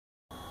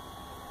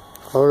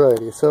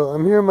Alrighty, so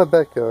I'm here in my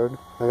backyard.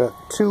 I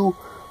got two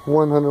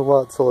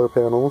 100-watt solar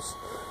panels,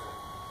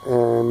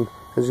 and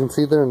as you can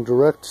see, they're in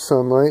direct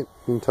sunlight.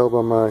 You can tell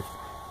by my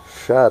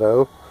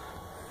shadow.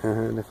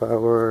 And if I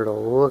were to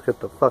look at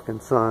the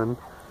fucking sun,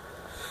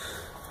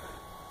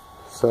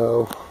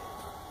 so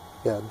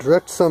yeah,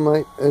 direct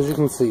sunlight, as you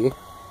can see.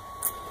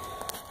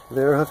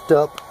 They're hooked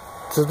up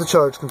to the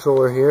charge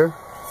controller here,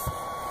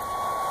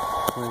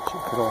 which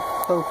if it'll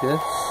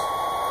focus,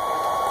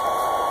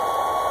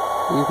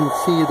 you can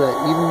see that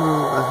even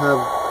though I have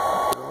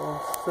it all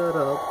set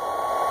up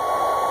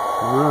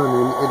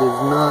running, it is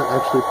not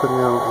actually putting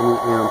out any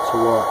amps or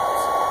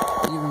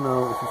watts. Even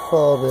though if you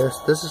follow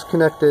this is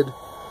connected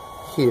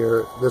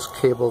here. This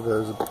cable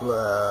goes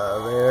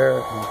there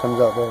and comes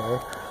out there.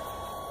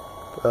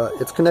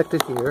 It's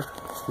connected here,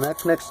 and that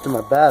connects to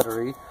my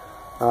battery.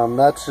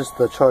 That's just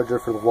the charger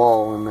for the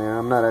wall in there.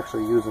 I'm not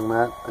actually using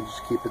that. I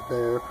just keep it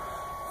there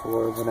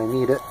for when I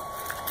need it.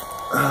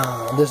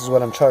 This is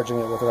what I'm charging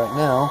it with right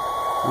now.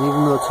 And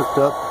even though it's hooked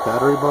up,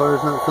 battery bar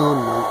is not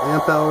filling, no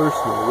amp hours,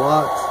 no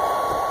watts.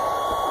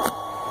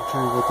 I'm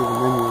trying to go through the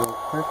menu real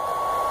quick.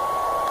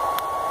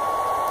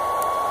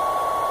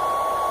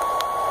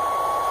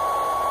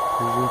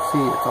 As you can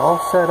see, it's all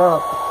set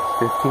up.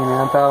 15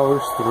 amp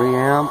hours, 3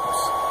 amps.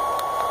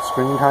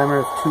 Screen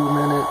timer of 2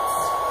 minutes.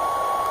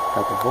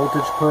 Got the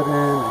voltage put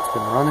in. It's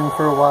been running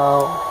for a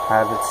while.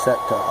 I have it set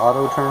to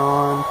auto turn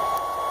on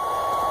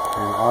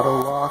and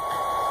auto lock,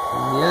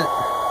 and yet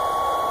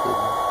it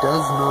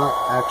does not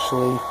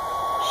actually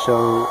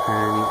show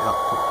any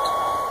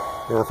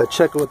output. Now if I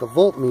check it with the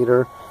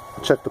voltmeter,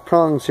 I check the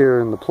prongs here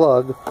in the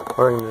plug,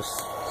 or I can just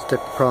stick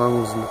the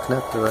prongs in the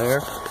connector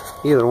there.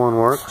 Either one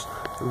works.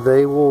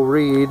 They will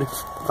read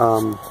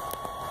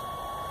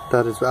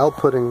that is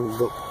outputting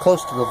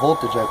close to the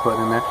voltage I put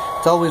in there.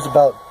 It's always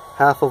about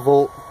half a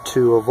volt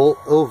to a volt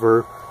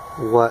over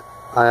what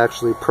I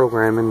actually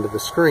program into the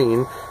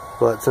screen,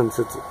 but since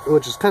it's,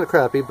 which is kind of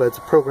crappy, but it's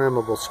a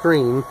programmable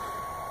screen,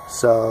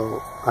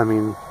 so I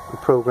mean a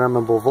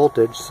programmable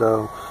voltage,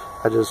 so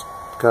I just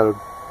gotta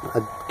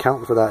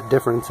account for that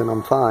difference and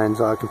I'm fine,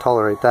 so I can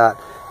tolerate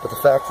that. But the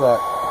fact that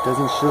it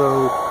doesn't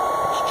show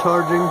it's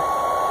charging,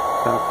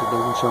 the fact it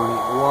doesn't show any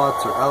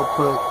watts or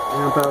output,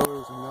 amp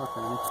hours, and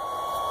nothing.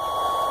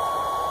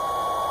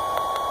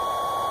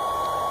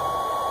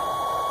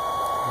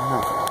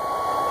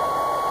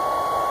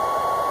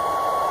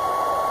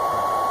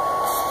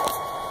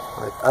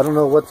 I don't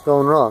know what's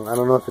going wrong. I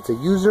don't know if it's a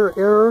user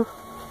error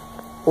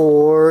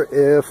or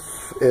if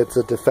it's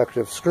a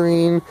defective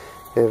screen,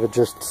 if it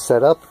just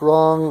set up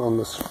wrong on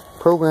the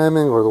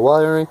programming or the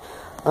wiring.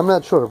 I'm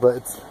not sure,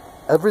 but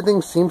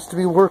everything seems to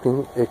be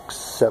working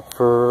except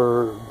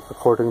for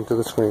according to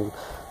the screen.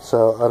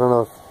 So I don't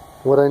know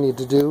what I need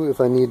to do, if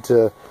I need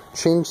to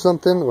change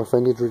something or if I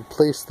need to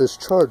replace this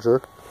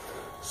charger.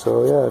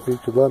 So yeah, if you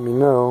could let me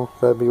know,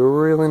 that'd be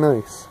really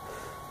nice.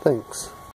 Thanks.